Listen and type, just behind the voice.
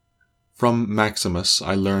From Maximus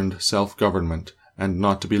I learned self-government, and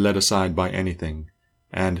not to be led aside by anything,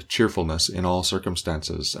 and cheerfulness in all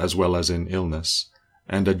circumstances, as well as in illness,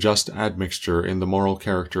 and a just admixture in the moral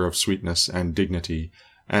character of sweetness and dignity,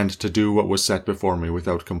 and to do what was set before me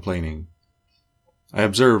without complaining. I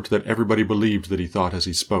observed that everybody believed that he thought as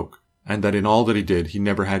he spoke, and that in all that he did he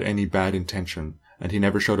never had any bad intention, and he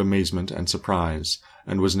never showed amazement and surprise,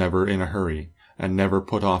 and was never in a hurry, and never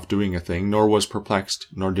put off doing a thing, nor was perplexed,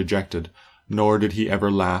 nor dejected, nor did he ever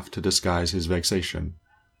laugh to disguise his vexation,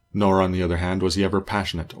 nor on the other hand was he ever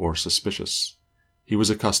passionate or suspicious. He was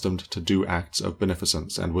accustomed to do acts of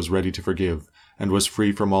beneficence, and was ready to forgive, and was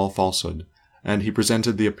free from all falsehood, and he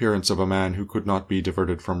presented the appearance of a man who could not be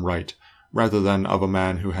diverted from right, rather than of a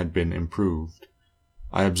man who had been improved.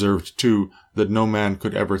 I observed, too, that no man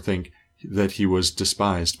could ever think that he was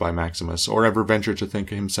despised by Maximus, or ever venture to think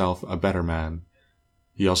himself a better man.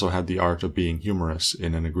 He also had the art of being humorous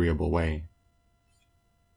in an agreeable way.